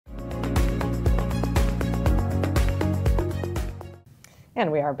And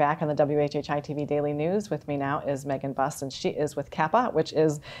we are back on the WHHI-TV Daily News. With me now is Megan Buss, and she is with CAPA, which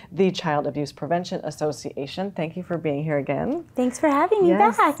is the Child Abuse Prevention Association. Thank you for being here again. Thanks for having me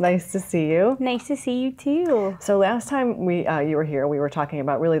back. Nice to see you. Nice to see you too. So last time you were here, we were talking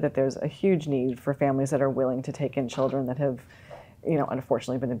about really that there's a huge need for families that are willing to take in children that have,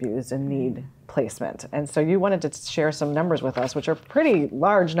 unfortunately been abused and need placement. And so you wanted to share some numbers with us, which are pretty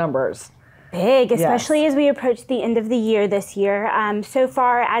large numbers. Big, especially as we approach the end of the year this year. So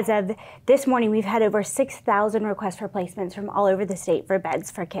far, as of this morning, we've had over 6,000 requests for placements from all over the state for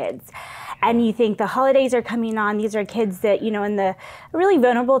beds for kids. And you think the holidays are coming on. These are kids that, in the really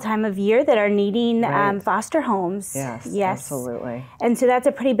vulnerable time of year that are needing foster homes. Yes, absolutely. And so that's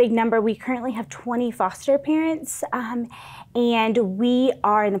a pretty big number. We currently have 20 foster parents, and we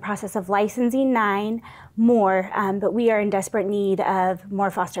are in the process of licensing 9 more, but we are in desperate need of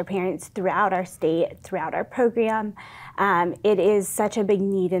more foster parents throughout our state, throughout our program. It is such a big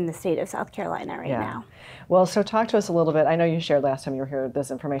need in the state of South Carolina right now. Well, so talk to us a little bit. I know you shared last time you were here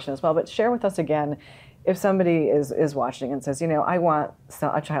this information as well, but share with us again, if somebody is watching and says, I want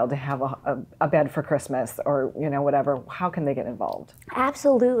a child to have a bed for Christmas or, whatever, how can they get involved?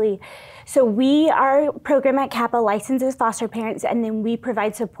 Absolutely. So our program at CAPA licenses foster parents, and then we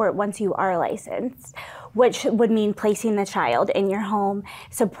provide support once you are licensed, which would mean placing the child in your home,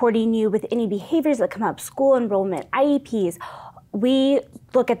 supporting you with any behaviors that come up, school enrollment, IEPs. We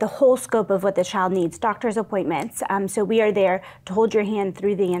look at the whole scope of what the child needs, doctor's appointments. So we are there to hold your hand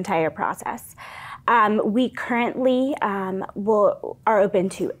through the entire process. We currently are open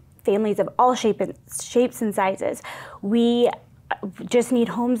to families of all shapes and sizes. We just need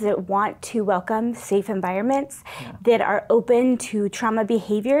homes that want to welcome safe environments, that are open to trauma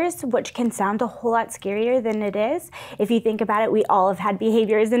behaviors, which can sound a whole lot scarier than it is. If you think about it, we all have had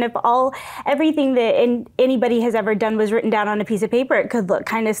behaviors, and if everything that anybody has ever done was written down on a piece of paper, it could look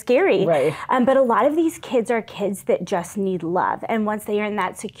kind of scary. Right. But a lot of these kids are kids that just need love, and once they are in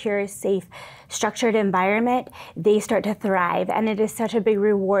that secure, safe, structured environment, they start to thrive. And it is such a big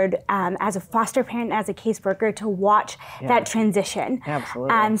reward as a foster parent, as a caseworker, to watch that transition.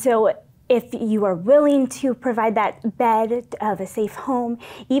 Absolutely. So if you are willing to provide that bed of a safe home,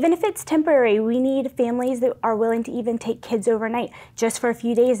 even if it's temporary, we need families that are willing to even take kids overnight just for a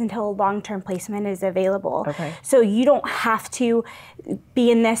few days until a long-term placement is available. Okay. So you don't have to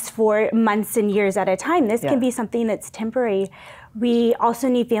be in this for months and years at a time. This can be something that's temporary. We also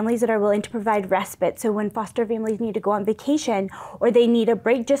need families that are willing to provide respite. So when foster families need to go on vacation or they need a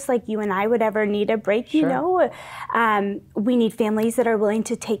break, just like you and I would ever need a break, we need families that are willing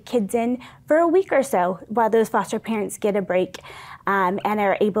to take kids in for a week or so while those foster parents get a break and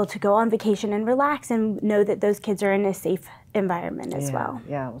are able to go on vacation and relax and know that those kids are in a safe environment as well.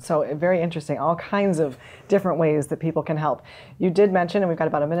 Yeah, so very interesting, all kinds of different ways that people can help. You did mention, and we've got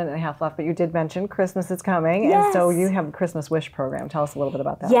about a minute and a half left, but you did mention Christmas is coming, and so you have a Christmas Wish program. Tell us a little bit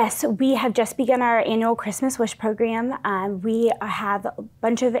about that. Yes, we have just begun our annual Christmas Wish program. We have a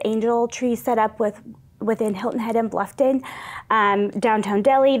bunch of angel trees set up within Hilton Head and Bluffton, downtown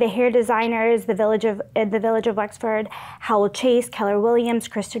Delhi, the hair designers, the village of Wexford, Howell Chase, Keller Williams,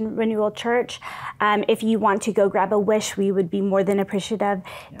 Christian Renewal Church. If you want to go grab a wish, we would be more than appreciative.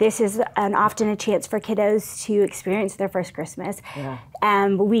 This is often a chance for kiddos to experience their first Christmas. I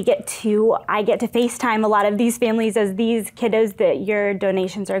get to FaceTime a lot of these families as these kiddos that your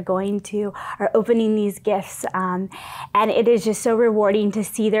donations are going to are opening these gifts, and it is just so rewarding to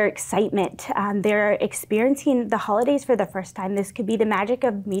see their excitement. They're experiencing the holidays for the first time. This could be the magic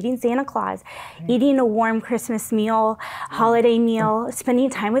of meeting Santa Claus, eating a warm Christmas meal, holiday meal, spending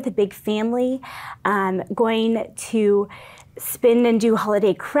time with a big family, going to spend and do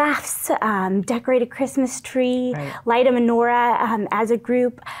holiday crafts, decorate a Christmas tree, light a menorah as a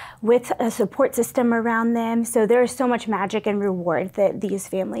group with a support system around them. So there's so much magic and reward that these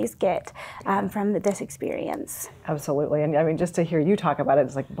families get from this experience. Absolutely, and I mean, just to hear you talk about it,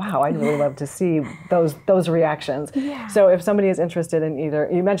 it's like, wow, I'd really love to see those reactions. So if somebody is interested in either,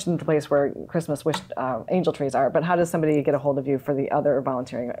 you mentioned the place where Christmas Wish angel trees are, but how does somebody get a hold of you for the other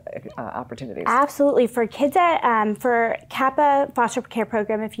volunteering opportunities? Absolutely, for kids for CAPA Foster Care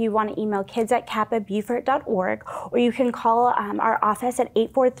Program, if you want to email kids@capabeaufort.org, or you can call our office at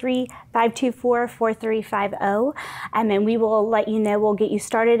 843-524-4350, and then we will let you know. We'll get you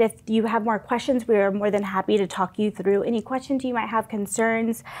started. If you have more questions, we are more than happy to talk you through any questions you might have,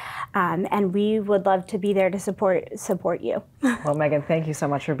 concerns, and we would love to be there to support you. Well, Megan, thank you so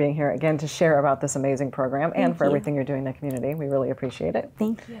much for being here again to share about this amazing program and for everything you're doing in the community. We really appreciate it.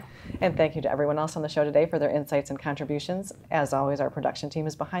 Thank you. And thank you to everyone else on the show today for their insights and contributions. Recruitments. As always, our production team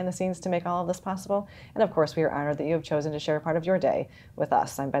is behind the scenes to make all of this possible. And of course, we are honored that you have chosen to share a part of your day with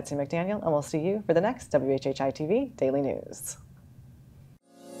us. I'm Betsy McDaniel, and we'll see you for the next WHHI-TV Daily News.